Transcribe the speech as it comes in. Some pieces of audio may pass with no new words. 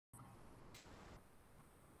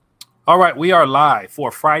All right, we are live for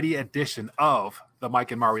a Friday edition of the Mike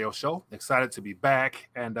and Mario Show. Excited to be back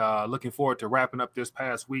and looking forward to wrapping up this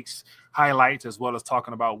past week's highlights as well as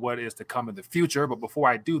talking about what is to come in the future. But before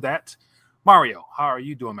I do that, Mario, how are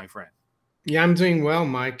you doing, my friend? Yeah, I'm doing well,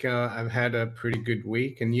 Mike. I've had a pretty good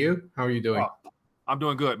week. And you? How are you doing? Oh, I'm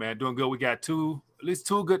doing good, man. Doing good. We got at least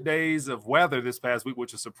 2 good days of weather this past week,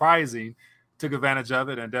 which is surprising. Took advantage of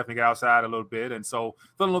it and definitely got outside a little bit. And so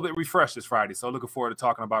feeling a little bit refreshed this Friday. So looking forward to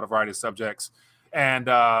talking about a variety of subjects. And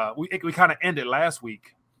we kind of ended last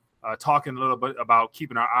week talking a little bit about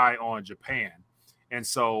keeping our eye on Japan. And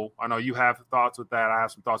so I know you have thoughts with that. I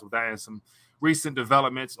have some thoughts with that and some recent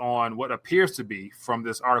developments on what appears to be from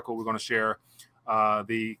this article we're going to share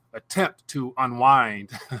the attempt to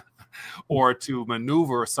unwind or to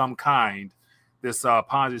maneuver some kind this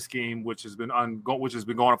Ponzi scheme, which has been going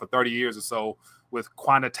on for 30 years or so, with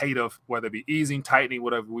quantitative, whether it be easing, tightening,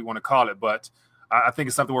 whatever we want to call it. But I think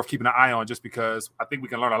it's something worth keeping an eye on, just because I think we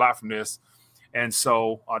can learn a lot from this. And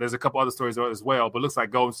so there's a couple other stories as well. But it looks like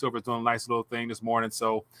gold and silver is doing a nice little thing this morning.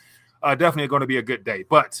 So definitely going to be a good day.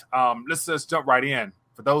 But let's just jump right in.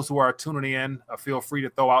 For those who are tuning in, feel free to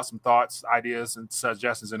throw out some thoughts, ideas, and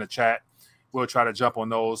suggestions in the chat. We'll try to jump on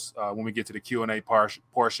those when we get to the Q&A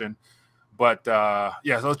portion. But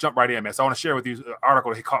yeah, so let's jump right in, man. So I want to share with you an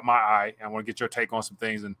article that caught my eye, and I want to get your take on some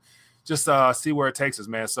things and just see where it takes us,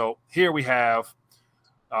 man. So here we have,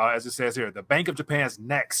 as it says here, the Bank of Japan's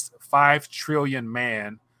next 5 trillion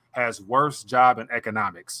man has worst job in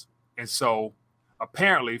economics. And so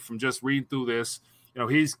apparently, from just reading through this,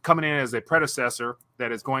 he's coming in as a predecessor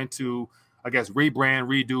that is going to, I guess, rebrand,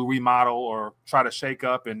 redo, remodel, or try to shake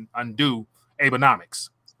up and undo Abenomics,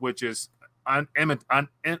 which is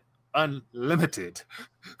unlimited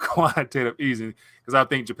quantitative easing, because I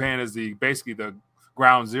think Japan is basically the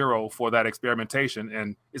ground zero for that experimentation,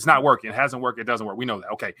 and it's not working. It hasn't worked. It doesn't work. We know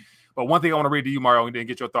that. Okay. But one thing I want to read to you, Mario, and then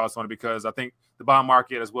get your thoughts on it, because I think the bond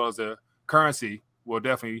market as well as the currency will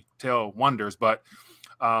definitely tell wonders. But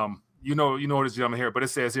you know this gentleman here, but it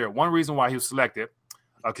says here, one reason why he was selected,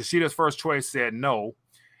 Kishida's first choice said no.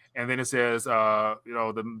 And then it says,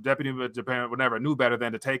 the deputy of Japan would never knew better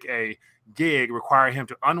than to take a gig requiring him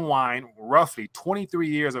to unwind roughly 23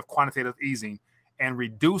 years of quantitative easing and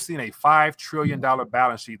reducing a $5 trillion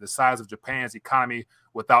balance sheet, the size of Japan's economy,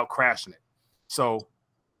 without crashing it. So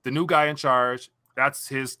the new guy in charge, that's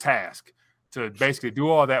his task, to basically do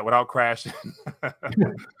all that without crashing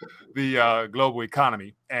the global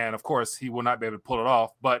economy. And of course, he will not be able to pull it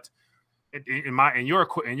off. But in your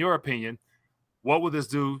opinion, what will this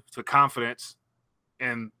do to confidence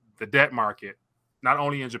in the debt market, not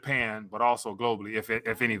only in Japan, but also globally,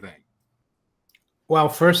 if anything? Well,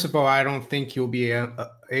 first of all, I don't think you'll be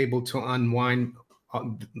able to unwind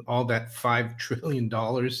all that $5 trillion.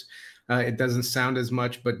 It doesn't sound as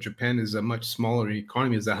much, but Japan is a much smaller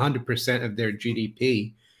economy. It's 100% of their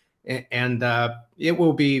GDP. And it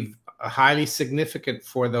will be highly significant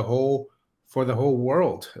for the whole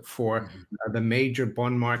world, for the major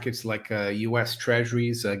bond markets like U.S.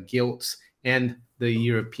 Treasuries, gilts, and the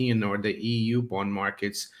European or the EU bond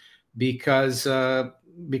markets, because of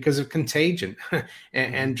contagion.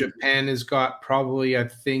 And Japan has got probably, I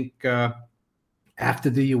think, after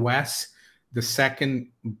the U.S., the second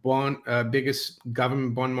biggest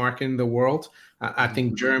government bond market in the world. I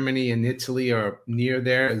think Germany and Italy are near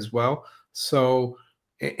there as well. So.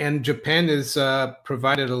 And Japan has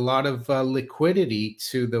provided a lot of liquidity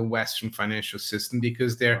to the Western financial system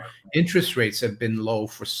because their interest rates have been low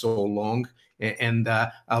for so long. And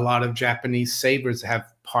a lot of Japanese savers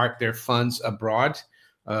have parked their funds abroad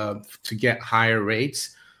to get higher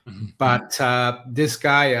rates. But this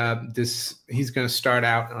guy, he's going to start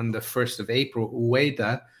out on the 1st of April,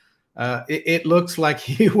 Ueda. It looks like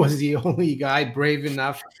he was the only guy brave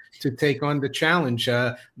enough to take on the challenge.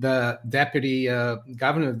 The deputy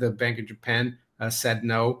governor of the Bank of Japan said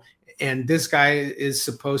no. And this guy is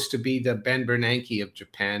supposed to be the Ben Bernanke of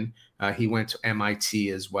Japan. He went to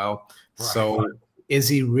MIT as well. Right. So is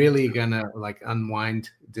he really going to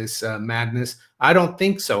unwind this madness? I don't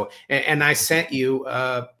think so. And I sent you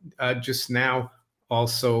just now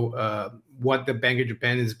also what the Bank of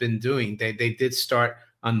Japan has been doing. They did start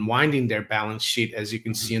unwinding their balance sheet, as you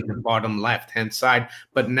can see in the bottom left-hand side.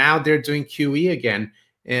 But now they're doing QE again.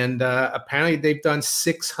 And apparently they've done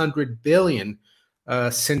 $600 billion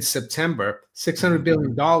since September. $600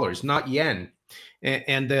 billion, not yen.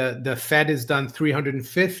 And the Fed has done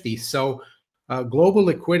 350. So global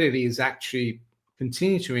liquidity is actually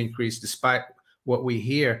continuing to increase despite what we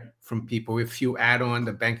hear from people. If you add on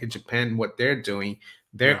the Bank of Japan, what they're doing,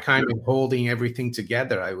 They're kind of holding everything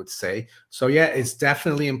together, I would say. So yeah, it's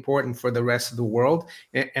definitely important for the rest of the world.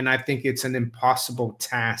 And I think it's an impossible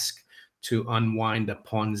task to unwind a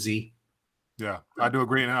Ponzi. Yeah, I do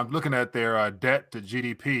agree. And I'm looking at their debt to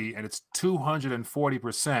GDP, and it's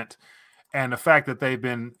 240%. And the fact that they've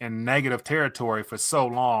been in negative territory for so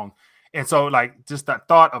long. And so, like, just that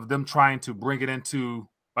thought of them trying to bring it into,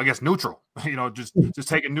 I guess, neutral, just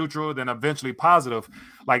take it neutral, then eventually positive.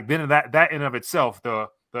 Like, then that in of itself, the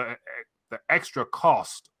extra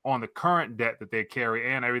cost on the current debt that they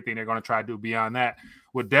carry and everything they're going to try to do beyond that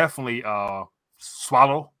would definitely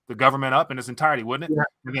swallow the government up in its entirety, wouldn't it? Yeah.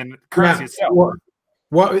 And then currency itself.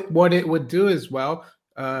 What it would do as well,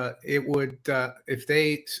 it would if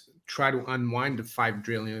they try to unwind the 5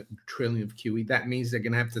 trillion of QE, that means they're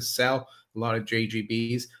going to have to sell a lot of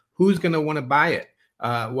JGBs. Who's going to want to buy it?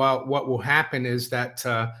 Well, what will happen is that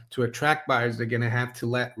to attract buyers, they're going to have to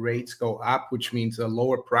let rates go up, which means a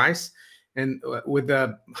lower price. And with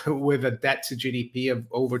a debt to GDP of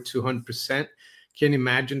over 200%, can you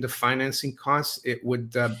imagine the financing costs? It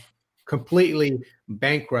would completely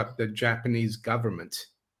bankrupt the Japanese government.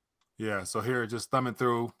 Yeah. So here, just thumbing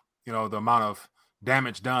through, the amount of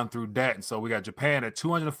damage done through debt. And so we got Japan at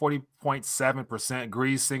 240.7%,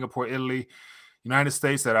 Greece, Singapore, Italy, United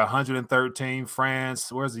States at 113,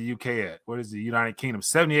 France. Where's the UK at? What is the United Kingdom?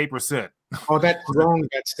 78%. Oh, that's wrong.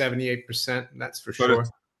 That's 78%. That's for sure.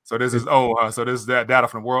 So this is so this is that data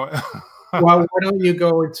from the world. Well, why don't you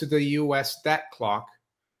go into the US debt clock?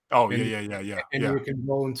 Oh, yeah. And you can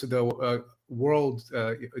go into the world,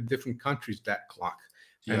 different countries debt clock.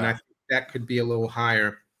 And I think that could be a little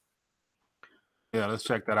higher. Yeah, let's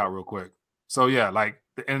check that out real quick. So yeah, like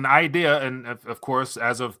an idea, and of course,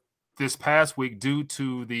 as of this past week, due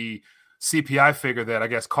to the CPI figure that I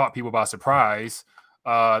guess caught people by surprise,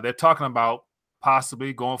 they're talking about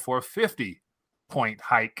possibly going for a 50-point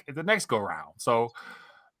hike at the next go round. So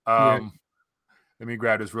let me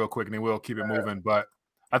grab this real quick and then we'll keep it moving. But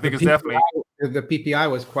I think it's definitely the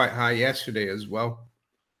PPI was quite high yesterday as well.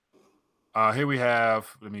 Here we have,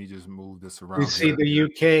 let me just move this around. You see the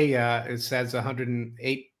UK, it says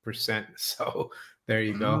 108%. So there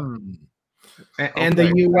you go. And the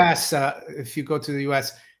US, if you go to the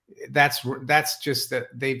US, that's just that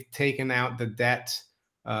they've taken out the debt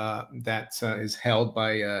that is held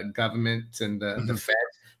by government and the Fed,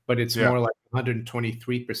 but it's more like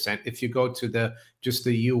 123%. If you go to just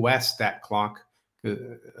the US debt clock,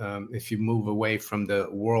 if you move away from the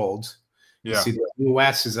world, you see the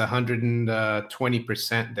US is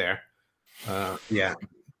 120% there.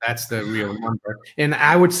 That's the real number. And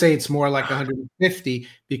I would say it's more like 150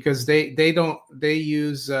 because they don't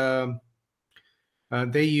use nominal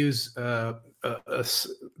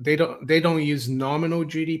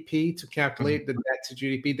GDP to calculate the debt to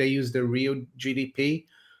GDP. They use the real GDP,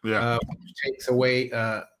 which takes away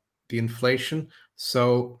the inflation.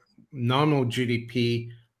 So nominal GDP,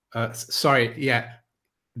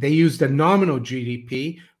 they use the nominal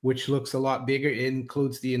GDP, which looks a lot bigger. It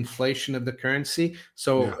includes the inflation of the currency.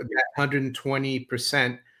 So that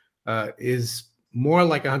 120% is more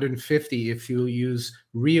like 150 if you use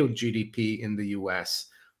real GDP in the US.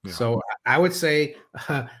 So I would say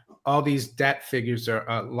all these debt figures are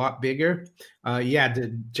a lot bigger.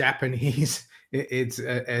 The Japanese, it's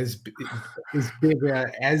as big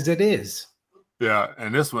as it is. Yeah,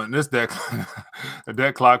 and this debt, the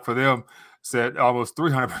debt clock for them said almost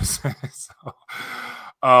 300%.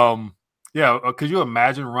 So, could you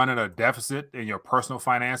imagine running a deficit in your personal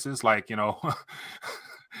finances? Like,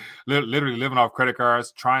 literally living off credit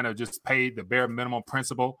cards, trying to just pay the bare minimum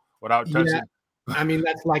principal without touching. Yeah. I mean,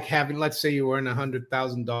 that's like having, let's say you earn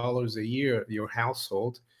 $100,000 a year, your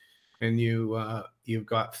household, and you've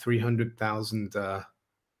got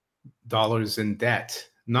 $300,000 in debt.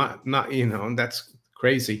 Not, that's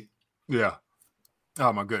crazy. Yeah.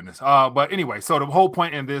 Oh my goodness. But anyway, so the whole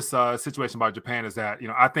point in this situation about Japan is that,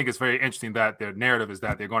 I think it's very interesting that their narrative is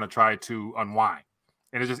that they're going to try to unwind.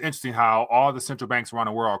 And it's just interesting how all the central banks around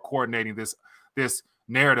the world are coordinating this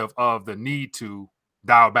narrative of the need to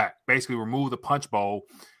dial back, basically remove the punch bowl.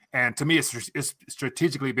 And to me, it's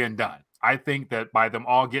strategically been done. I think that by them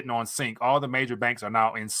all getting on sync, all the major banks are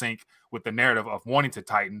now in sync with the narrative of wanting to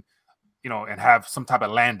tighten, and have some type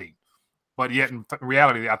of landing. But yet in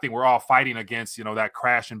reality, I think we're all fighting against, that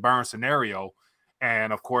crash and burn scenario.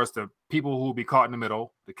 And of course, the people who will be caught in the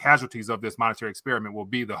middle, the casualties of this monetary experiment will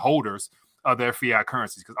be the holders of their fiat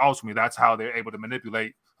currencies, because ultimately that's how they're able to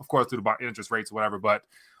manipulate, of course, through the interest rates or whatever. But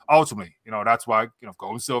ultimately, that's why,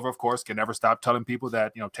 gold and silver, of course, can never stop telling people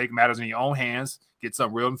that, take matters in your own hands, get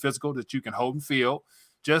something real and physical that you can hold and feel,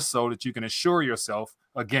 just so that you can assure yourself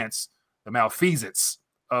against the malfeasance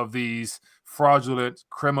of these fraudulent,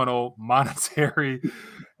 criminal, monetary.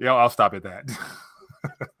 I'll stop at that.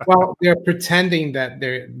 Well, they're pretending that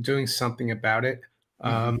they're doing something about it,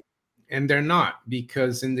 and they're not,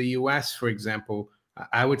 because in the US, for example,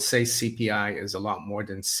 I would say CPI is a lot more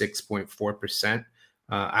than 6.4%.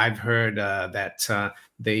 I've heard that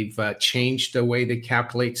they've changed the way they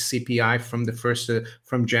calculate CPI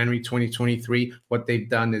from January 2023. What they've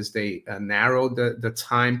done is they narrowed the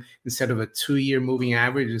time. Instead of a 2-year moving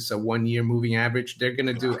average, it's a 1-year moving average. They're going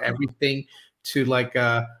to do everything to like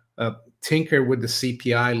tinker with the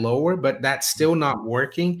CPI lower, but that's still not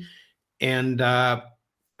working. And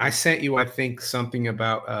I sent you, I think, something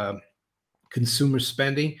about consumer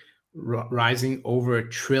spending rising over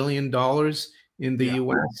 $1 trillion in the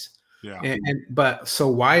US. Yeah. But so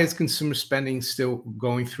why is consumer spending still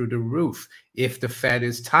going through the roof if the Fed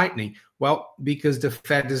is tightening? Well, because the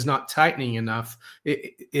Fed is not tightening enough.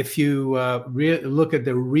 If you look at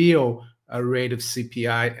the real rate of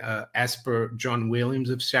CPI, as per John Williams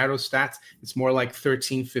of Shadow Stats, it's more like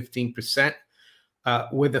 13-15%.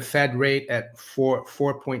 With the Fed rate at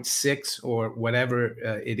 4.6 or whatever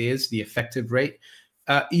it is, the effective rate,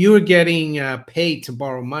 you are getting paid to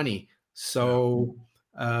borrow money. So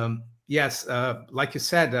yes, like you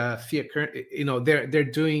said, fiat currency, they're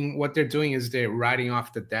doing what they're doing is they're writing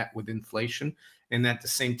off the debt with inflation, and at the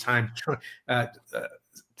same time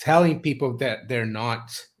telling people that they're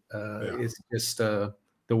not. It's just the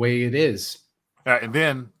way it is. And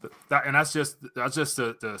then that's just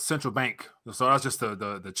the central bank. So that's just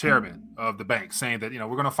the chairman of the bank saying that we're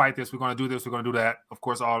going to fight this, we're going to do this, we're going to do that. Of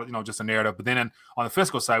course, all just a narrative. But then on the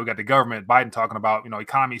fiscal side, we got the government, Biden talking about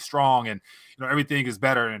economy strong and everything is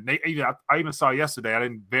better. And I even saw yesterday, I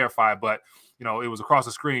didn't verify, but it was across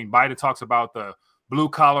the screen. Biden talks about the Blue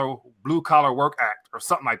Collar Work Act or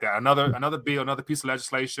something like that. Another bill, another piece of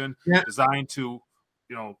legislation designed to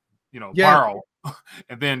borrow.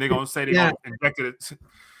 And then they're going to say they're going to inject it.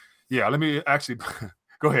 Yeah, let me actually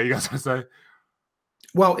go ahead. You guys want to say?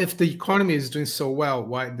 Well, if the economy is doing so well,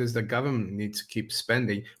 why does the government need to keep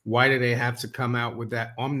spending? Why do they have to come out with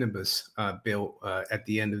that omnibus bill at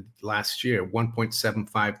the end of last year,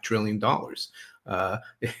 $1.75 trillion?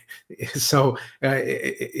 So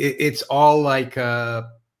it's all like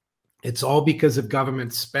it's all because of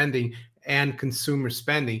government spending and consumer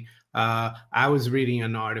spending. I was reading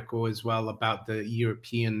an article as well about the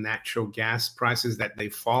European natural gas prices, that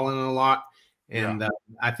they've fallen a lot, and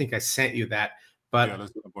I think I sent you that. But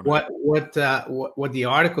what the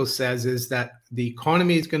article says is that the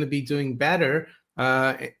economy is going to be doing better,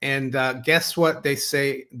 and guess what they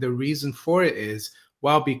say the reason for it is?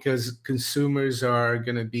 Well, because consumers are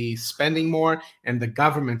going to be spending more and the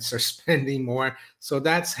governments are spending more. So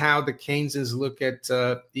that's how the Keynesians look at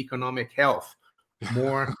economic health.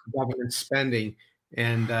 More government spending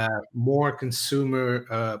and more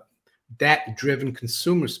consumer debt-driven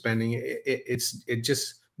consumer spending. It's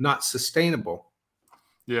just not sustainable.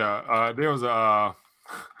 Yeah, there was an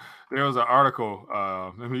article.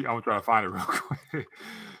 I'm gonna try to find it real quick.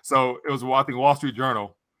 So it was, I think, Wall Street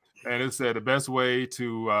Journal, and it said the best way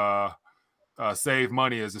to save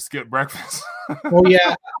money is to skip breakfast. Oh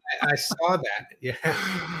yeah, I saw that. Yeah.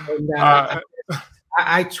 And,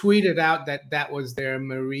 I tweeted out that was their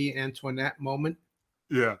Marie Antoinette moment.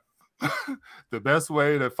 Yeah. The best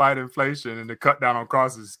way to fight inflation and to cut down on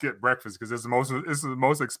costs is skip breakfast, because it's the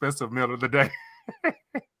most expensive meal of the day.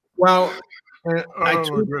 Well, I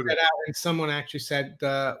tweeted that out, and someone actually said,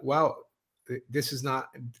 well, this is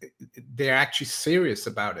not, they're actually serious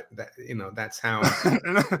about it. That, that's how.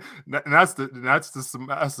 And that's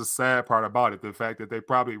the sad part about it. The fact that they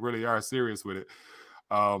probably really are serious with it.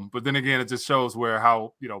 But then again, it just shows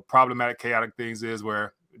how problematic, chaotic things is,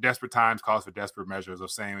 where desperate times calls for desperate measures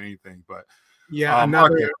of saying anything. But yeah,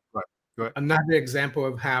 another example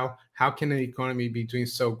of how can an economy be doing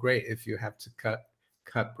so great if you have to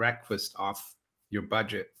cut breakfast off your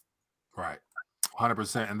budget? Right,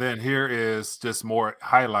 100%. And then here is just more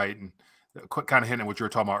highlighting, kind of hinting at what you were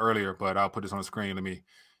talking about earlier. But I'll put this on the screen. I'm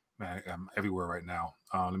everywhere right now.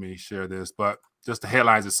 Let me share this. But just the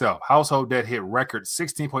headlines itself. Household debt hit record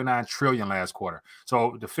 16.9 trillion last quarter.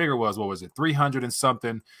 So the figure was, what was it? 300 and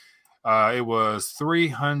something. It was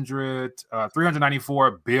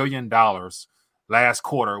 $394 billion last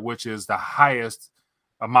quarter, which is the highest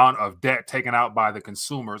amount of debt taken out by the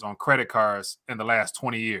consumers on credit cards in the last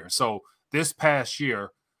 20 years. So this past year,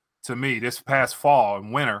 to me, this past fall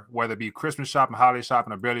and winter, whether it be Christmas shopping, holiday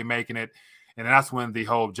shopping, or barely making it, and that's when the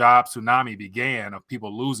whole job tsunami began, of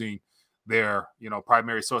people losing their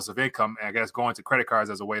primary source of income, and I guess going to credit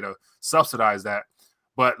cards as a way to subsidize that.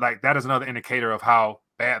 But like, that is another indicator of how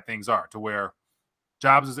bad things are, to where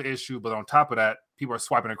jobs is an issue, but on top of that, people are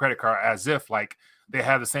swiping a credit card as if like they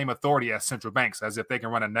have the same authority as central banks, as if they can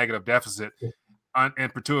run a negative deficit in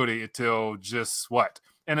perpetuity until just what.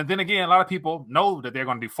 And then again, a lot of people know that they're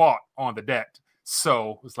going to default on the debt.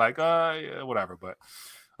 So it's like, yeah, whatever. But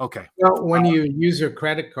okay. Well, when you use your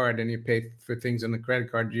credit card and you pay for things on the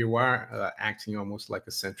credit card, you are acting almost like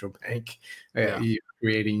a central bank. You're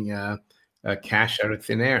creating cash out of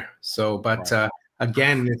thin air. So, but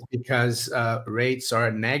again, it's because rates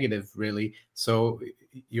are negative, really. So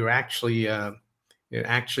you're actually it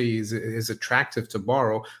actually is attractive to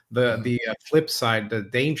borrow. The flip side, the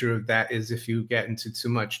danger of that is if you get into too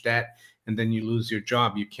much debt and then you lose your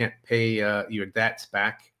job, you can't pay your debts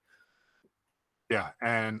back. Yeah,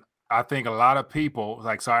 and I think a lot of people,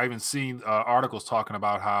 like, so I even seen articles talking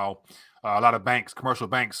about how a lot of banks, commercial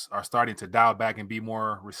banks, are starting to dial back and be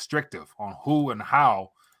more restrictive on who and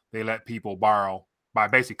how they let people borrow by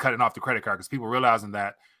basically cutting off the credit card, because people realizing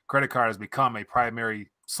that credit card has become a primary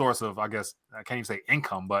source of, I guess, I can't even say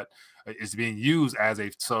income, but it's being used as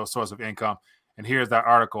a source of income. And here's that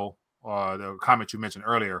article, the comment you mentioned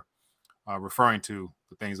earlier, referring to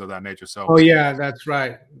the things of that nature. So, oh yeah, that's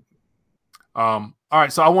right. All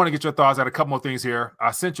right, so I want to get your thoughts. I had a couple more things here.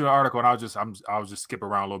 I sent you an article, and I'll just skip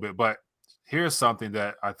around a little bit. But here's something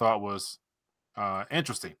that I thought was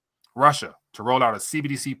interesting. Russia to roll out a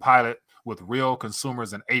CBDC pilot with real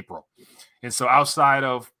consumers in April. And so outside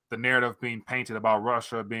of the narrative being painted about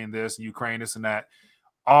Russia being this, Ukraine, this and that,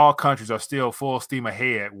 all countries are still full steam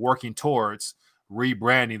ahead working towards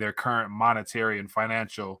rebranding their current monetary and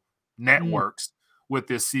financial networks with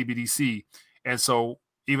this CBDC. And so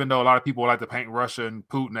even though a lot of people like to paint Russia and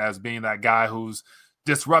Putin as being that guy who's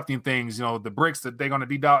disrupting things, you know, the BRICS that they're going to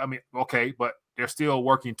de-dollar. I mean, okay, but they're still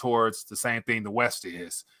working towards the same thing the West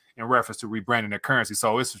is in reference to rebranding their currency.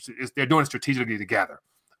 So they're doing it strategically together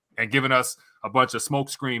and giving us a bunch of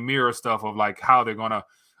smokescreen mirror stuff of like how they're going to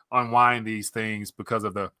unwind these things because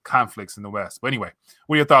of the conflicts in the West. But anyway,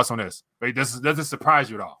 what are your thoughts on this? Does this surprise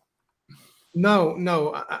you at all?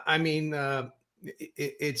 No. I mean,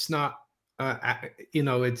 it's not. You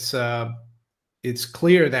know, it's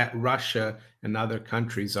clear that Russia and other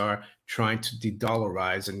countries are trying to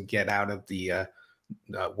de-dollarize and get out of the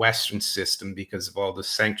Western system because of all the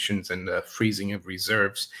sanctions and the freezing of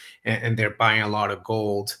reserves, and they're buying a lot of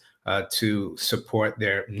gold to support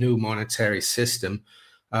their new monetary system.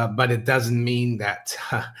 But it doesn't mean that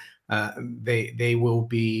they will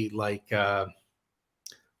be like a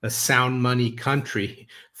sound money country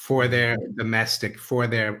for their domestic, for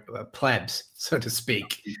their plebs, so to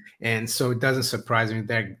speak. And so it doesn't surprise me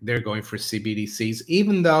they're going for CBDCs,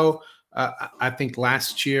 even though I think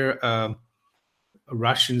last year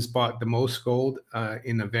Russians bought the most gold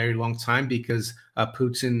in a very long time because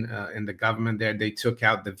Putin and the government there, they took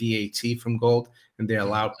out the VAT from gold and they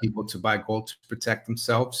allowed people to buy gold to protect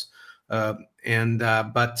themselves. But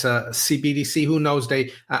CBDC, who knows?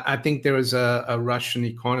 I think there was a Russian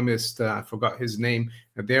economist, I forgot his name.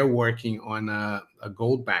 They're working on a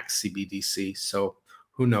gold-backed CBDC, so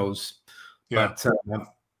who knows? Yeah. But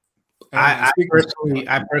I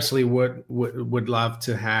personally would love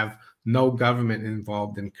to have no government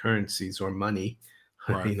involved in currencies or money,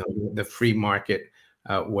 right. You know, the free market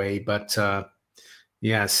way. But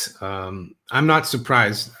yes, I'm not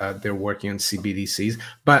surprised they're working on CBDCs,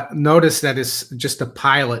 but notice that it's just a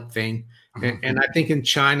pilot thing. And I think in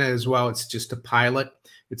China as well, it's just a pilot.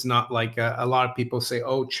 It's not like a lot of people say,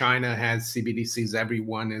 oh, China has CBDCs.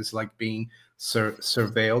 Everyone is like being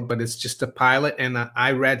surveilled, but it's just a pilot. And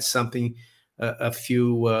I read something a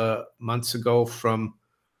few months ago from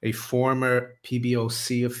a former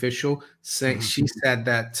PBOC official saying, she said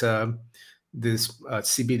that this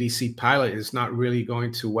CBDC pilot is not really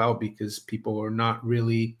going too well because people are not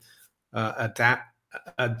really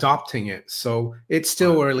adopting it. So it's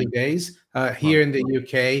still early days. Here in the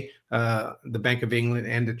UK, the Bank of England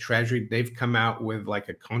and the Treasury, they've come out with like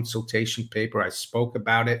a consultation paper. I spoke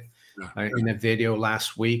about it in a video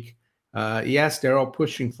last week. Yes, they're all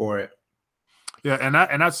pushing for it. Yeah,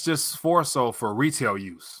 and that's just for retail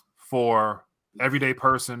use, for everyday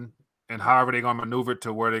person, and however they're going to maneuver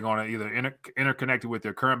to where they're going to either interconnect it with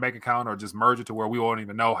their current bank account or just merge it to where we won't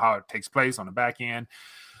even know how it takes place on the back end.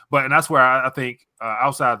 And that's where I think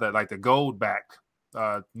outside that, like the gold back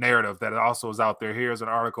narrative that also is out there. Here's an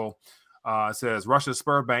article. It says Russia's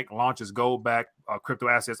Sberbank launches gold back crypto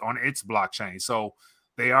assets on its blockchain. So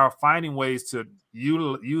they are finding ways to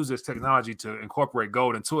use this technology to incorporate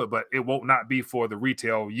gold into it, but it won't not be for the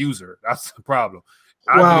retail user. That's the problem.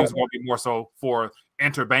 I believe it's going to be more so for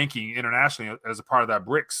interbanking internationally as a part of that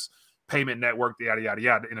BRICS payment network, yada, yada,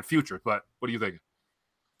 yada, in the future. But what are you thinking?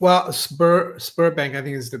 Well, Sberbank, I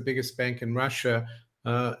think, is the biggest bank in Russia.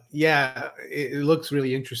 Yeah, it looks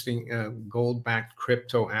really interesting. Gold-backed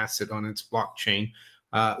crypto asset on its blockchain.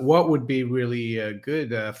 What would be really good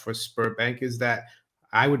for Sberbank is that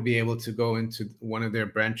I would be able to go into one of their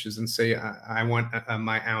branches and say, I want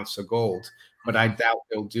my ounce of gold, but I doubt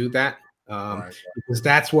they'll do that, Right. because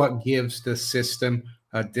that's what gives the system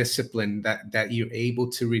a discipline, that you're able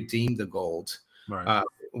to redeem the gold. Right.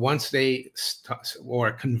 Once they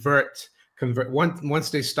convert once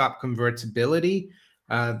they stop convertibility,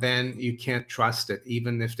 then you can't trust it,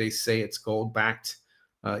 even if they say it's gold backed.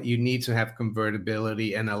 You need to have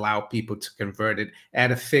convertibility and allow people to convert it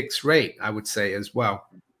at a fixed rate, I would say, as well.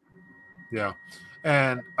 Yeah.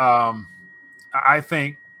 And I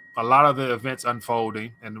think a lot of the events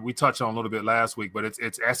unfolding, and we touched on a little bit last week, but it's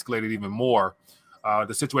escalated even more.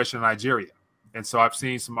 The situation in Nigeria, and so I've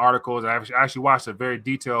seen some articles, and I actually watched a very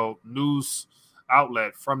detailed news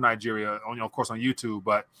outlet from Nigeria, on, of course, on YouTube.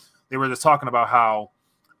 But they were just talking about how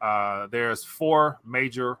there's four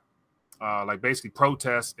major, like basically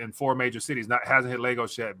protests in four major cities. Not hasn't hit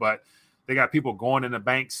Lagos yet, but they got people going in the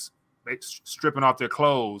banks, stripping off their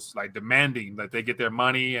clothes, like demanding that they get their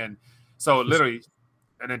money. And so literally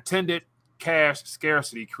an intended cash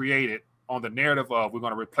scarcity created on the narrative of we're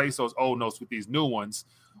going to replace those old notes with these new ones,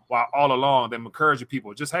 while all along them encouraging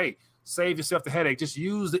people, just, hey, save yourself the headache, just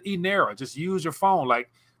use the e-naira, just use your phone. Like,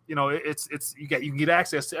 you know, it's you can get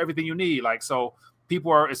access to everything you need. Like, so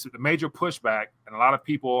it's a major pushback, and a lot of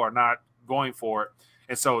people are not going for it.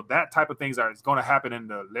 And so that type of things is going to happen in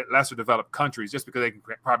the lesser developed countries, just because they can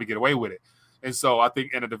probably get away with it. And so I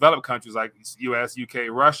think in the developed countries like US, UK,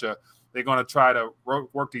 Russia, they're going to try to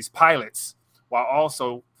work these pilots, while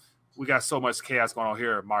also we got so much chaos going on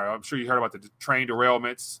here, Mario. I'm sure you heard about the train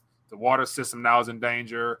derailments. The water system now is in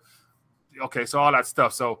danger. Okay, so all that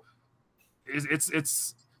stuff. So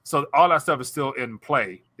it's so all that stuff is still in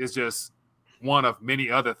play. It's just one of many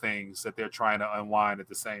other things that they're trying to unwind at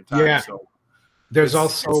the same time. Yeah. So there's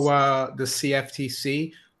also the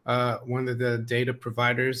CFTC. One of the data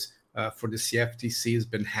providers for the CFTC has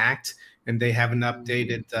been hacked, and they haven't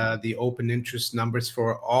updated the open interest numbers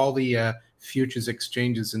for all the futures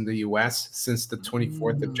exchanges in the US since the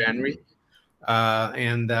 24th of January.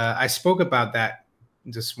 And I spoke about that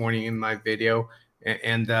this morning in my video.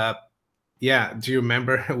 And yeah, do you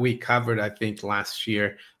remember we covered, I think, last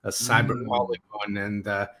year, a cyber polygon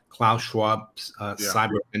and Klaus Schwab's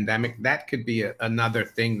cyber pandemic? That could be another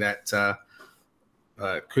thing that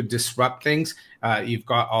could disrupt things. You've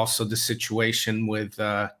got also the situation with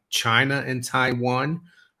China and Taiwan.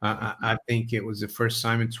 I think it was the first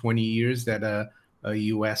time in 20 years that a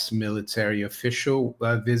U.S. military official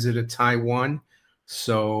visited Taiwan.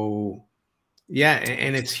 So, yeah,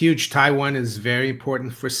 and it's huge. Taiwan is very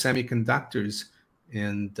important for semiconductors.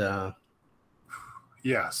 And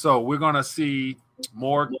yeah, so we're going to see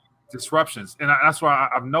more disruptions. And that's why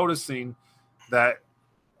I'm noticing that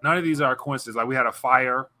none of these are coincidences. Like we had a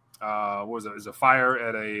fire. What was it? It was a fire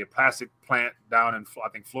at a plastic plant down in, I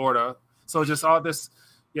think, Florida. So just all this.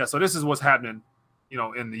 Yeah, so this is what's happening, you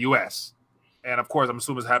know, in the U.S. And, of course, I'm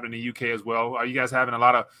assuming it's happening in the U.K. as well. Are you guys having a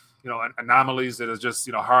lot of, you know, anomalies that is just,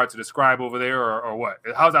 you know, hard to describe over there, or what?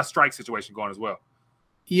 How's that strike situation going as well?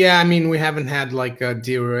 Yeah, I mean, we haven't had like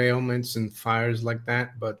derailments and fires like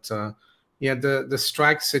that. But, yeah, the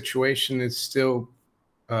strike situation is still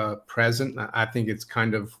present. I think it's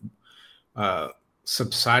kind of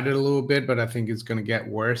subsided a little bit, but I think it's going to get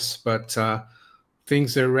worse. But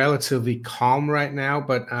things are relatively calm right now,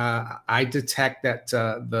 but I detect that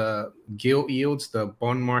the gilt yields, the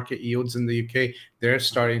bond market yields in the UK, they're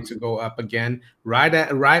starting to go up again.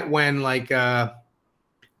 Right when like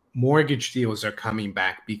mortgage deals are coming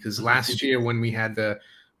back, because last year when we had the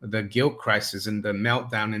gilt crisis and the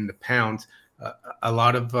meltdown in the pound, a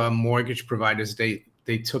lot of mortgage providers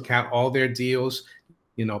they took out all their deals.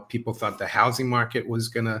 You know, people thought the housing market was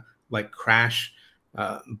gonna like crash.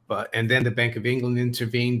 And then the Bank of England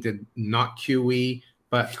intervened, did not QE,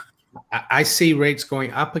 but I see rates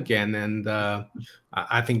going up again, and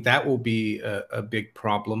I think that will be a big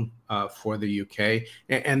problem for the UK.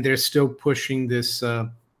 And they're still pushing this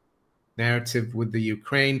narrative with the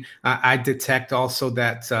Ukraine. I detect also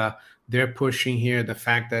that they're pushing here the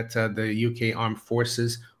fact that the UK armed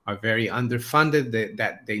forces are very underfunded,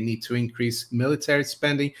 that they need to increase military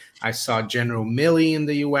spending. I saw General Milley in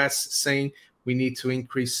the US saying we need to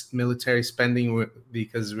increase military spending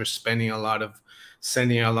because we're sending a lot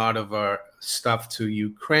of our stuff to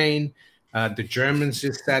Ukraine. The Germans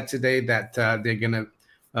just said today that they're going to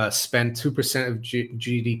spend 2% of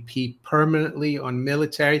GDP permanently on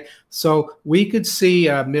military. So we could see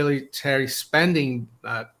military spending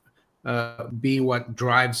be what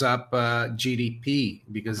drives up GDP,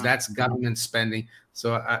 because that's government spending.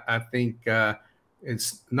 So I think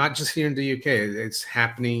it's not just here in the UK, it's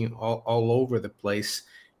happening all over the place.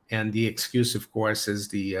 And the excuse, of course, is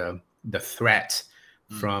the threat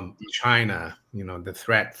from China, the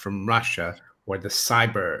threat from Russia, or the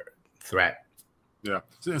cyber threat. Yeah.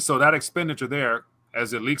 So that expenditure there,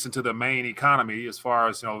 as it leaks into the main economy, as far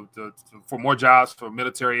as, for more jobs, for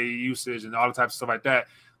military usage and all the types of stuff like that,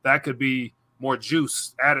 that could be more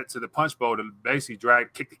juice added to the punch bowl to basically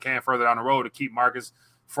kick the can further down the road to keep markets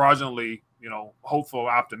fraudulently, hopeful,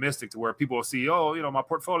 optimistic, to where people will see, my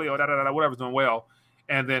portfolio, whatever's doing well.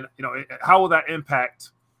 And then, how will that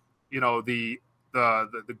impact, the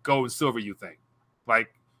gold and silver, you think?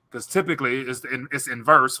 Like, because typically it's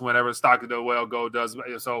inverse whenever stock does well, gold does.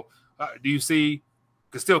 So do you see,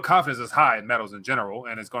 because still confidence is high in metals in general,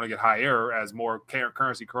 and it's going to get higher as more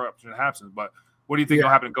currency corruption happens. But what do you think will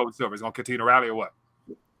happen in gold and silver? Is it going to continue to rally or what?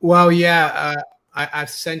 Well, yeah, I've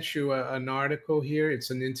sent you an article here. It's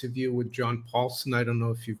an interview with John Paulson. I don't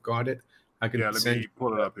know if you've got it. Let me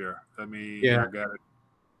pull it up here. I got it.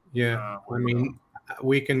 Yeah,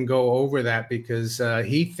 we can go over that, because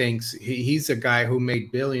he thinks he's a guy who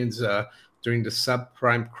made billions during the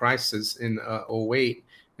subprime crisis in 2008,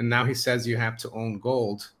 and now he says you have to own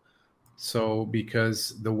gold. So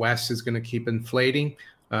because the West is going to keep inflating,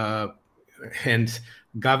 and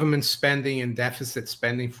government spending and deficit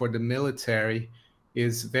spending for the military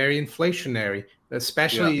is very inflationary,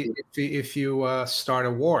 especially if you start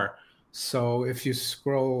a war. So if you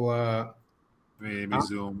scroll, maybe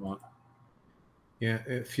zoom on. Yeah,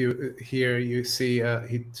 if you here you see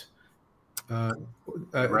the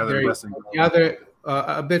other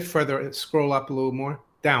a bit further, scroll up a little more,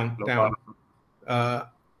 down.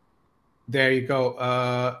 There you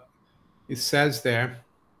go. It says there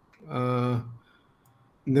in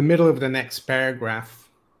the middle of the next paragraph,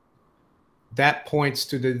 that points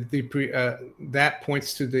to the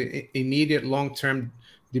immediate long-term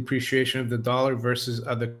depreciation of the dollar versus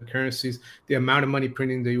other currencies. The amount of money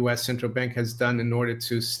printing the U.S. central bank has done in order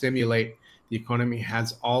to stimulate the economy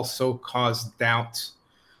has also caused doubt.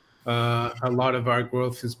 A lot of our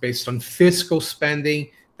growth is based on fiscal spending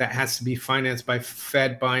that has to be financed by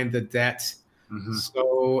Fed buying the debt.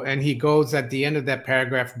 So, and he goes at the end of that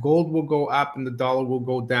paragraph, gold will go up and the dollar will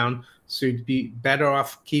go down. So you'd be better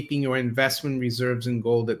off keeping your investment reserves in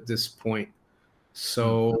gold at this point.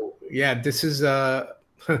 So yeah, this is a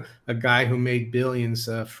guy who made billions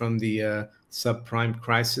from the subprime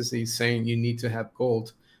crisis. He's saying you need to have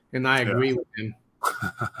gold, and I agree with him.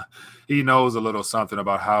 He knows a little something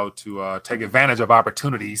about how to take advantage of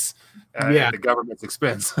opportunities at the government's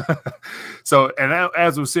expense. So, and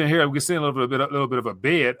as we're sitting here, we're seeing a little bit of a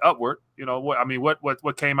bid upward.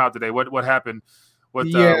 What came out today? What happened? What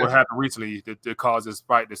happened recently that caused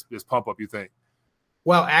this pump up, you think?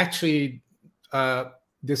 Well, actually,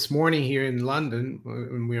 this morning here in London,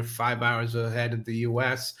 when we're 5 hours ahead of the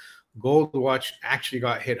US, gold watch actually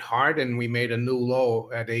got hit hard, and we made a new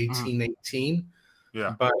low at 1818.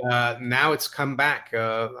 Yeah, but now it's come back.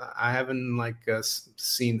 I haven't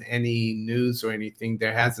seen any news or anything.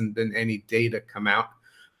 There hasn't been any data come out.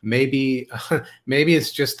 Maybe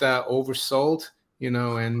it's just oversold,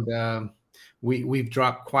 and we've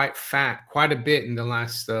dropped quite a bit in the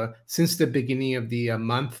last since the beginning of the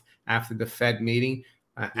month after the Fed meeting.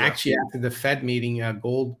 Actually, after the Fed meeting,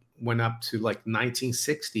 gold went up to like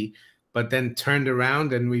 1960, but then turned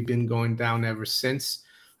around, and we've been going down ever since.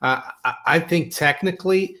 I think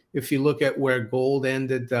technically, if you look at where gold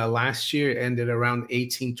ended last year, it ended around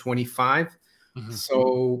 1825.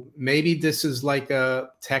 So maybe this is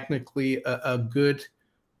technically a good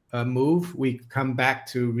move. We come back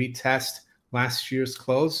to retest last year's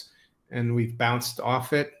close, and we've bounced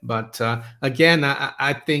off it. But again,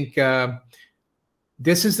 I think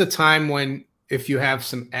this is the time when, if you have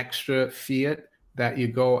some extra fiat, that you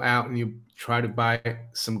go out and you try to buy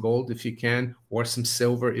some gold if you can, or some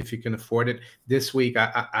silver if you can afford it. This week,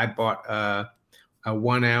 I bought a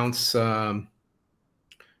 1 ounce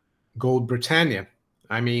gold Britannia.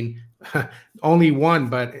 I mean, only one,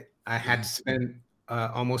 but I had to spend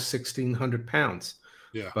almost 1,600 pounds.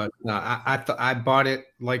 Yeah. But I bought it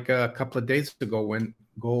like a couple of days ago when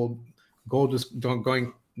gold was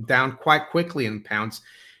going down quite quickly in pounds.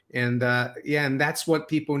 And and that's what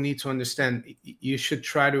people need to understand. You should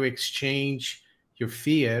try to exchange your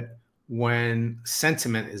fiat when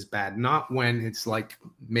sentiment is bad, not when it's like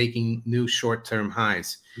making new short-term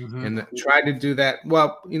highs. And try to do that.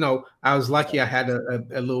 Well, you know, I was lucky I had a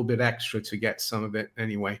little bit extra to get some of it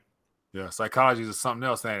anyway. Yeah, psychology is something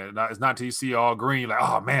else, ain't it? It's not until you see all green, like,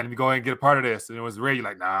 oh man, let me go ahead and get a part of this. And it was red, you're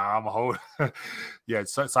like, nah, I'm a hold. Yeah,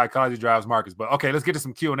 psychology drives markets. But okay, let's get to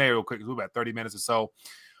some Q&A real quick, because we're about 30 minutes or so.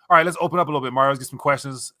 All right, let's open up a little bit, Mario. Let's get some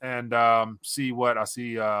questions and see what I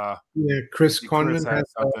see. Yeah, Chris Conman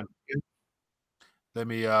has something. Let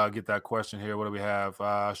me get that question here. What do we have?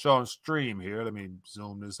 Show on stream here. Let me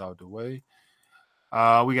zoom this out the way.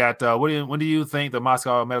 We got when do you think the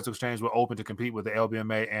Moscow Metals Exchange will open to compete with the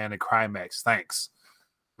LBMA and the Crimex? Thanks.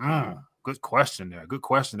 Good question there. Good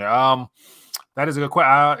question there. That is a good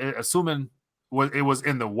question. Assuming it was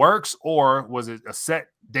in the works, or was it a set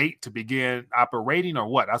date to begin operating, or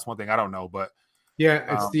what? That's one thing I don't know. But yeah,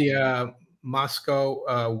 it's the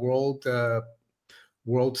Moscow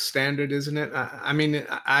world standard, isn't it? I mean,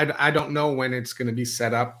 I don't know when it's going to be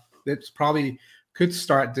set up. It's probably could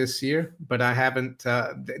start this year, but I haven't.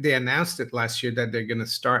 They announced it last year that they're going to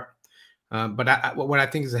start. But what I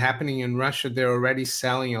think is happening in Russia, they're already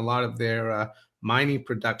selling a lot of their mining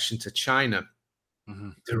production to China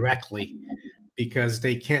directly, because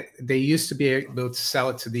they can't. They used to be able to sell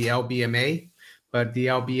it to the LBMA, but the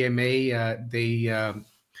LBMA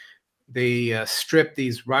they stripped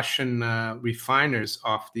these Russian refiners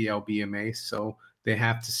off the LBMA, so they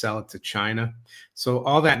have to sell it to China. So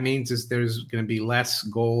all that means is there's going to be less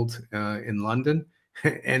gold in London,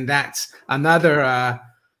 and that's another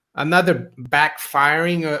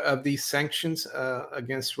backfiring of these sanctions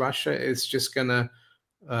against Russia. Is just going to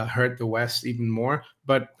hurt the West even more.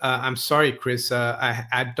 But I'm sorry, Chris,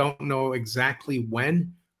 I don't know exactly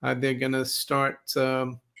when they're going to start.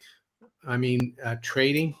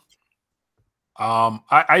 Trading.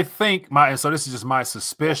 I think so this is just my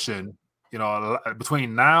suspicion, you know,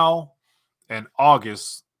 between now and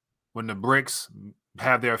August, when the BRICS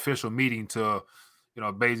have their official meeting to, you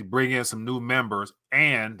know, basically bring in some new members,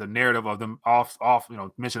 and the narrative of them off, you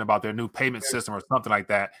know, mention about their new payment system or something like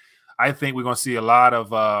that. I think we're going to see a lot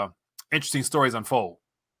of interesting stories unfold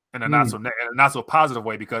in a not so positive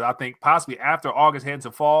way, because I think possibly after August heads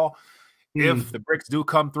to fall, if the BRICS do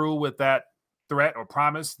come through with that threat or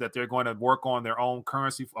promise that they're going to work on their own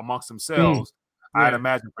currency amongst themselves, I'd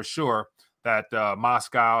imagine for sure that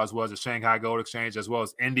Moscow, as well as the Shanghai Gold Exchange, as well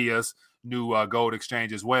as India's new gold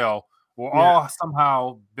exchange as well, will all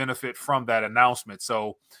somehow benefit from that announcement.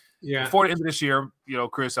 So before the end of this year, you know,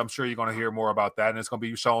 Chris, I'm sure you're going to hear more about that, and it's going to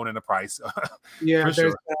be shown in the price.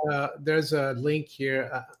 There's a link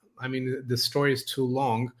here. I mean, the story is too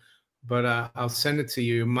long, but I'll send it to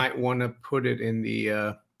you. You might want to put it in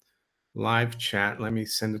the live chat. Let me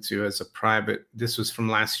send it to you as a private. This was from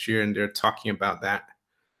last year, and they're talking about that.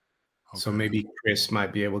 Okay. So maybe Chris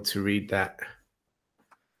might be able to read that.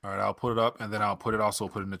 All right, I'll put it up, and then I'll put it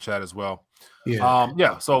in the chat as well.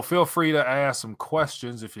 Yeah. So feel free to ask some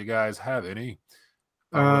questions if you guys have any.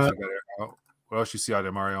 What else you see out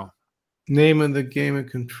there, Mario? Name of the game of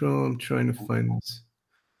control. I'm trying to find this.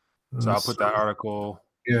 So I'll put that article.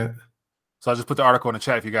 Yeah. So I'll just put the article in the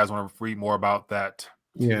chat if you guys want to read more about that.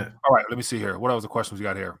 Yeah. All right. Let me see here. What else the questions we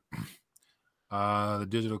got here? The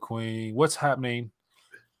Digital Queen. What's happening?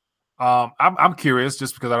 I'm curious,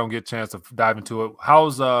 just because I don't get a chance to dive into it.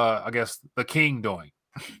 How's I guess the King doing?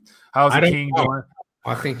 How's the King doing?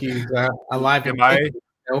 I think he's alive.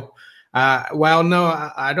 Well,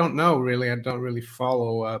 no, I don't know really. I don't really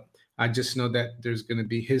follow. I just know that there's going to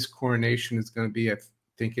be his coronation is going to be, I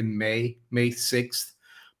think, in May 6th.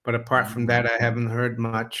 But apart from that, I haven't heard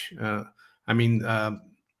much. I mean,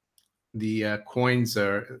 the coins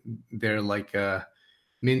they're like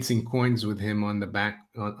mincing coins with him on the back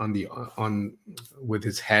on with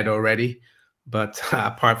his head already. But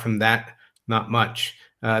apart from that, not much.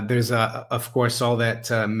 There's of course all that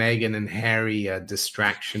Meghan and Harry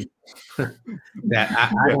distraction that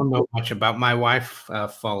I don't know much about. My wife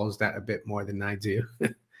follows that a bit more than I do.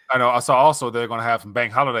 I know. I saw also they're going to have some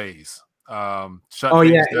bank holidays. Shut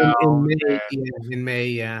in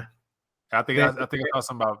May. I think I saw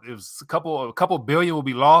something about it was a couple billion will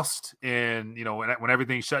be lost in, you know, when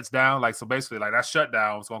everything shuts down. Like, so basically, like, that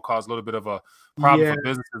shutdown is going to cause a little bit of a problem for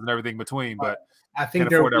businesses and everything between. But I think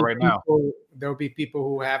there will be people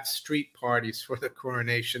who have street parties for the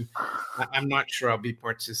coronation. I'm not sure I'll be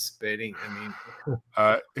participating. I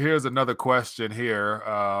mean, here's another question here.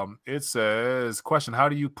 It says, question: how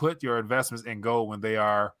do you put your investments in gold when they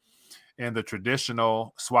are in the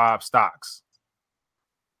traditional swap stocks?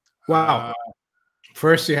 Wow.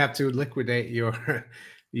 First, you have to liquidate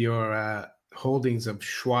your holdings of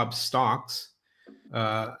Schwab stocks.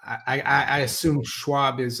 I assume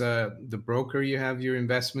Schwab is the broker you have your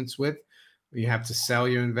investments with. You have to sell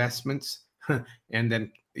your investments and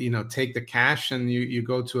then take the cash and you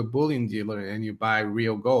go to a bullion dealer and you buy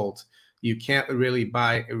real gold. You can't really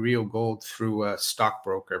buy real gold through a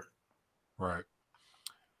stockbroker. Right.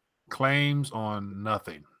 Claims on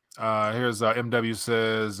nothing. Here's MW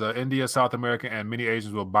says India, South America, and many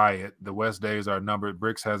Asians will buy it. The West days are numbered.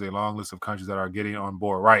 BRICS has a long list of countries that are getting on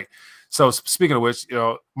board. Right. So speaking of which,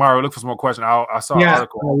 Mario, look for some more questions. I saw an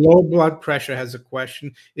article. Low blood pressure has a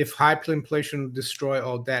question. If hyperinflation will destroy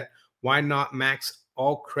all debt, why not max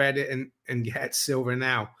all credit and get silver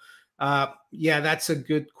now? Yeah, that's a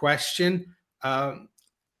good question.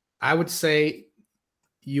 I would say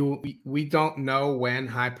we don't know when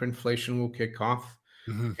hyperinflation will kick off.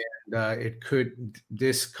 Mm-hmm. And it could,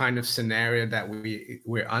 this kind of scenario that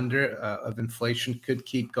we're under of inflation could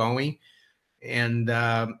keep going. And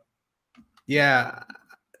yeah,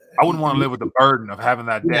 I wouldn't want to live with the burden of having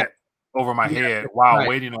that debt over my head while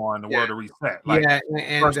waiting on the world to reset. Like,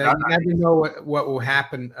 and you never know what will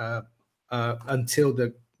happen until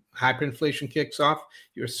the hyperinflation kicks off.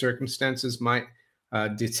 Your circumstances might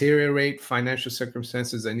deteriorate, financial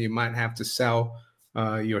circumstances, and you might have to sell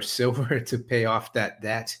your silver to pay off that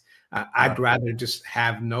debt. I'd rather just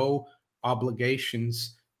have no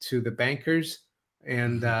obligations to the bankers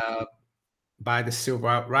and buy the silver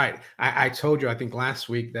outright. I told you, I think last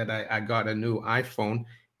week, that I got a new iPhone,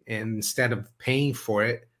 and instead of paying for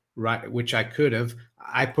it, right, which I could have,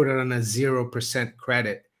 I put it on a 0%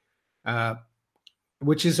 credit,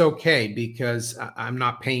 which is okay because I'm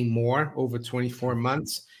not paying more over 24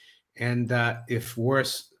 months. And if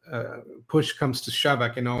worse push comes to shove, I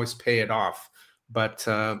can always pay it off. But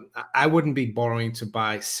I wouldn't be borrowing to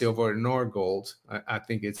buy silver nor gold. I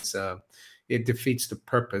think it defeats the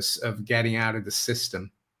purpose of getting out of the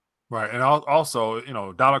system. Right. And also,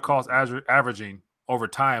 dollar cost averaging over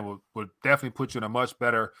time would definitely put you in a much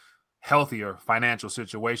better, healthier financial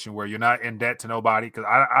situation where you're not in debt to nobody. Because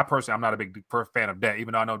I personally, I'm not a big fan of debt,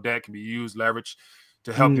 even though I know debt can be used, leverage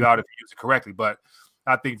to help you out if you use it correctly. But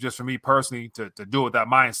I think just for me personally, to do it with that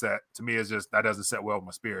mindset, to me, is just, that doesn't set well with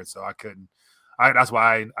my spirit. So I couldn't. That's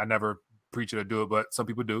why I never preach it or do it, but some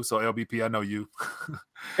people do. So LBP, I know you.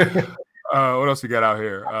 What else we got out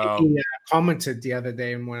here? He commented the other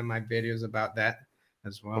day in one of my videos about that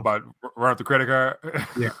as well. About run up the credit card?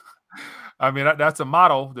 Yeah. I mean, that's a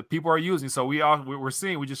model that people are using. So we're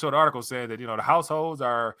seeing, we just showed an article saying that, the households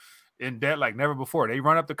are in debt like never before. They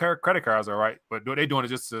run up the credit cards, all right, but they're doing it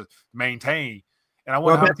just to maintain. And I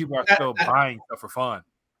wonder how many people are still buying stuff for fun.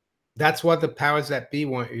 That's what the powers that be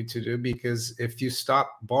want you to do, because if you stop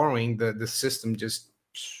borrowing, the system just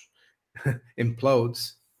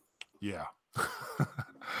implodes. Yeah.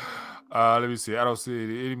 Let me see. I don't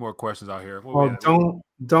see any more questions out here.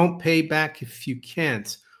 Don't pay back if you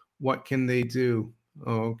can't. What can they do?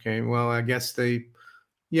 Oh, okay. Well, I guess I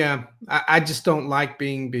just don't like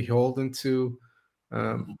being beholden to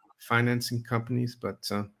financing companies, but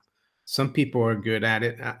some people are good at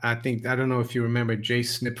it. I don't know if you remember J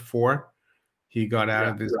Snip 4. He got out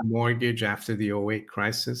of his mortgage after the 2008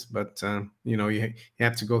 crisis, but you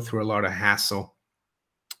have to go through a lot of hassle.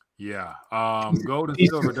 Yeah. Gold and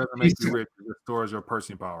silver doesn't make you rich. It restores your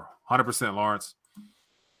purchasing power. 100%, Lawrence.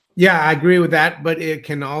 Yeah, I agree with that. But it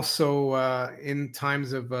can also, in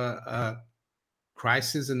times of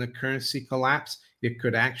crisis and the currency collapse, it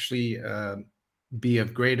could actually be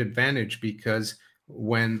of great advantage, because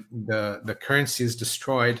when the currency is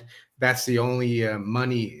destroyed, that's the only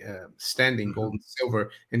money standing, gold and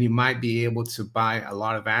silver, and you might be able to buy a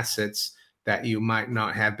lot of assets that you might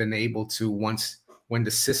not have been able to when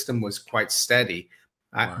the system was quite steady.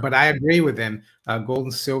 But I agree with them. Gold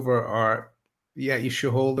and silver are, you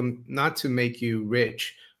should hold them not to make you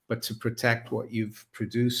rich, but to protect what you've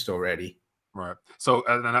produced already. Right. So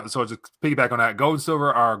just piggyback on that, gold and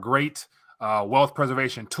silver are great wealth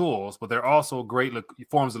preservation tools, but they're also great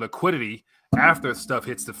forms of liquidity after stuff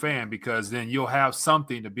hits the fan, because then you'll have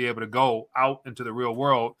something to be able to go out into the real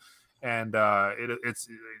world. And it's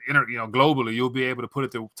globally, you'll be able to put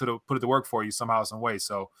it to work for you somehow, some way.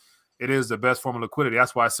 So it is the best form of liquidity.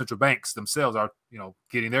 That's why central banks themselves are,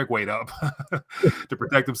 getting their weight up to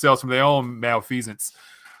protect themselves from their own malfeasance.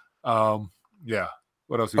 Yeah.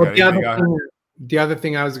 What else we got? The other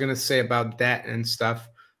thing I was going to say about debt and stuff,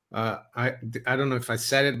 I don't know if I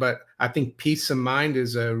said it, but I think peace of mind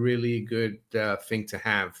is a really good thing to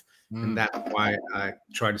have, and that's why I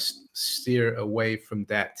try to steer away from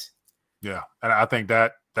debt. Yeah, and I think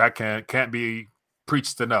that can't be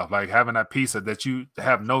preached enough. Like having that peace that you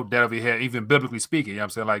have no debt over your head, even biblically speaking. You know what I'm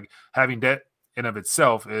saying? Like having debt in of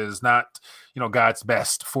itself is not, God's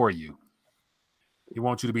best for you. He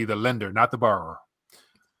wants you to be the lender, not the borrower.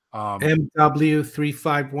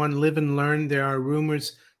 MW351, live and learn. There are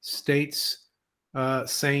rumors, states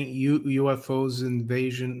saying UFOs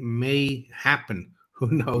invasion may happen.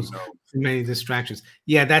 Who knows? Too many distractions.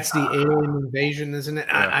 Yeah, that's the alien invasion, isn't it?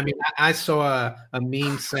 Yeah. I mean, I saw a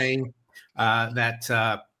meme saying that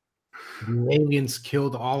the aliens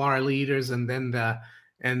killed all our leaders, and then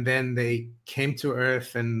they came to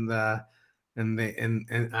Earth, and I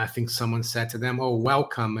think someone said to them, "Oh,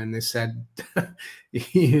 welcome," and they said,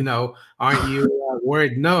 "Aren't you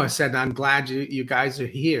worried?" No, I said, "I'm glad you guys are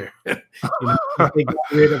here." They got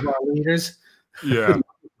rid of our leaders. Yeah,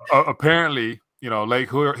 apparently, Lake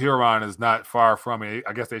Huron is not far from it.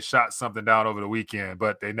 I guess they shot something down over the weekend,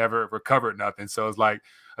 but they never recovered nothing. So it's like,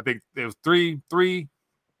 I think there was three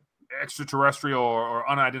extraterrestrial or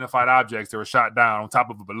unidentified objects that were shot down on top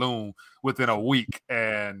of a balloon within a week,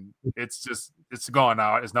 and it's gone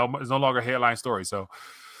now. It's no longer a headline story. So,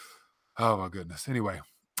 oh my goodness. Anyway,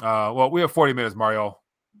 well, we have 40 minutes, Mario.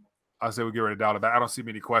 I say we get ready to dial it back. I don't see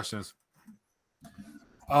many questions.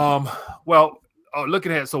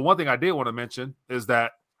 Looking ahead, so one thing I did want to mention is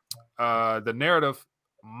that the narrative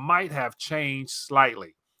might have changed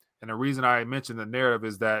slightly, and the reason I mentioned the narrative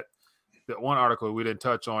is that the one article we didn't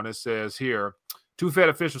touch on, it says here, 2 Fed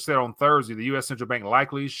officials said on Thursday the U.S. Central Bank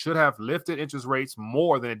likely should have lifted interest rates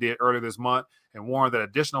more than it did earlier this month, and warned that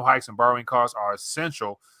additional hikes in borrowing costs are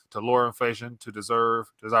essential to lower inflation to desired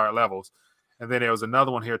levels. And then there was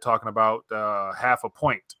another one here talking about half a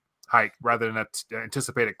point hike rather than an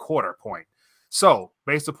anticipated quarter point. So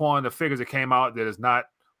based upon the figures that came out, that is not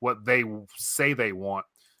what they say they want.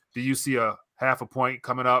 Do you see a half a point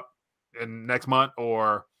coming up in next month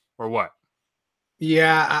or what?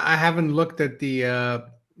 Yeah, I haven't looked at the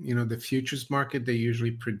the futures market. They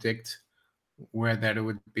usually predict where that it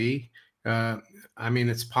would be. I mean,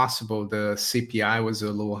 it's possible the CPI was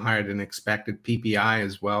a little higher than expected, PPI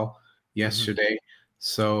as well yesterday.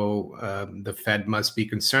 So the Fed must be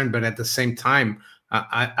concerned. But at the same time,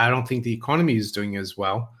 I don't think the economy is doing as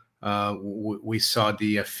well. We saw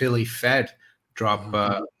the Philly Fed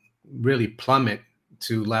drop, really plummet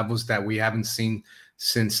to levels that we haven't seen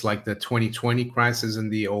since like the 2020 crisis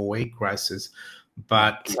and the 08 crisis.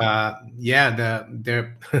 But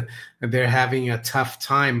they're having a tough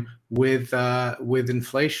time with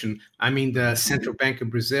inflation. I mean, the Central Bank of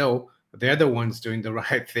Brazil, they're the ones doing the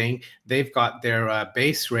right thing. They've got their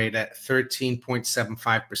base rate at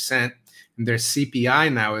 13.75%, and their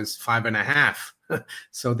CPI now is 5.5%.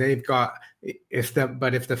 So they've got, if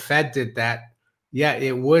the Fed did that, yeah,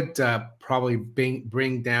 it would probably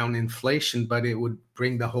bring down inflation, but it would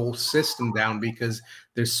bring the whole system down because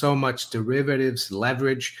there's so much derivatives,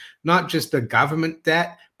 leverage, not just the government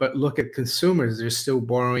debt, but look at consumers. They're still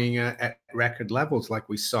borrowing at record levels like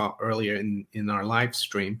we saw earlier in our live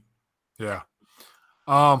stream. Yeah.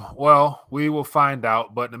 Well, we will find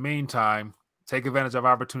out. But in the meantime, take advantage of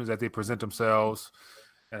opportunities as they present themselves,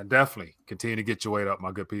 and definitely continue to get your weight up,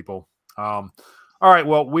 my good people. All right.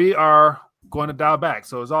 Well, we are going to dial back.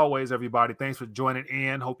 So as always, everybody, thanks for joining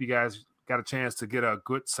in. Hope you guys got a chance to get a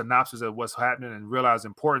good synopsis of what's happening and realize the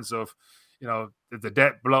importance of, as the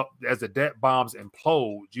debt bombs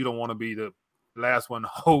implode, you don't want to be the last one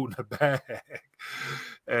holding the bag.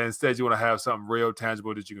 And instead, you want to have something real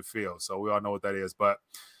tangible that you can feel. So we all know what that is. But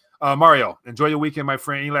Mario, enjoy your weekend, my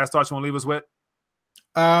friend. Any last thoughts you want to leave us with?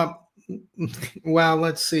 Well,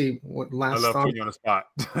 let's see. What last I love thought? putting you on the spot.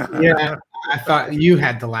 Yeah, I thought you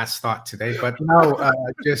had the last thought today, but no,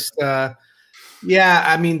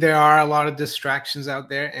 I mean, there are a lot of distractions out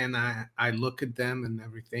there, and I look at them and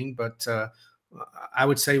everything, but I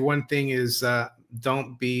would say one thing is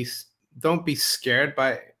don't be scared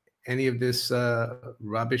by any of this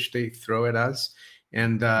rubbish they throw at us,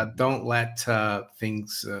 and don't let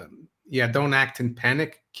things don't act in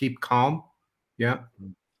panic. Keep calm. Yeah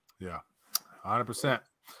 100%.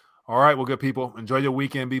 All right, well, good people, enjoy your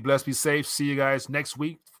weekend. Be blessed, be safe. See you guys next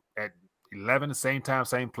week at 11, the same time,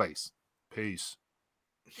 same place. Peace.